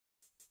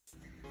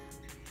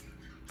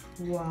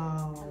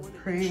Wow,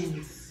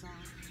 Prince.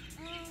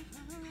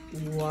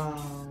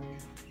 Wow.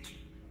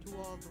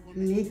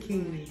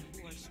 Nicki.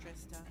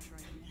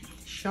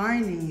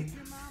 Sharni.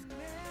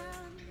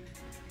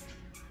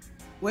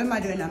 What am I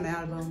doing on my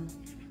album?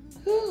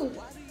 Who?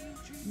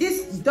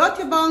 This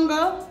Dirty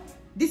Bongo,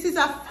 this is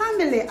a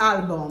family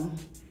album.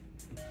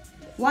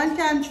 One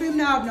time, Trim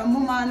now have no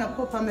mama and no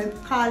papa, me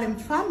call him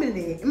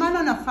family. Him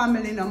not a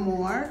family no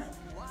more.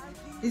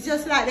 It's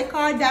just like the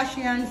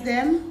Kardashians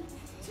them.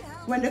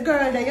 When the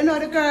girl there, you know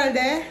the girl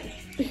there,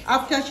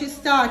 after she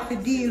start to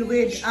deal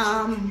with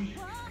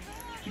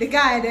the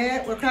guy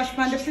there who crashed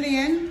on the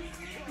plane,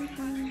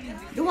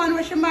 the one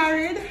where she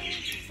married,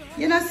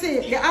 you know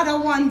see, the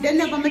other one, they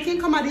never make him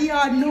come out the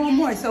yard no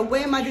more. So why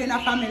am I doing a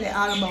family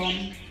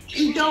album?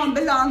 He don't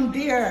belong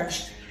there.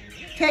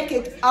 Take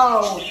it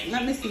out.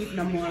 Let me see if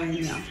no more in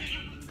here.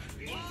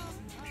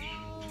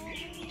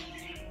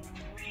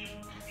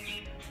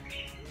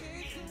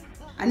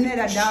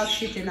 Another dog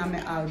shitting on my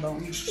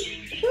album.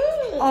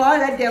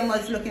 All of them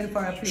was looking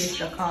for a place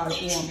to call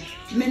home.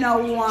 Me no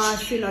want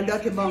to see no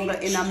Dirty Bongo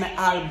in my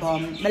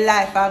album. My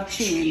life have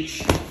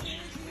changed.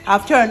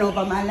 I've turned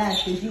over my life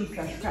to Jesus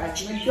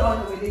Christ. I'm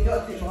done with the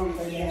Dirty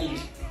Bongo then.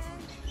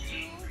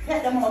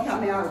 Take them out of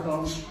my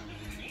album.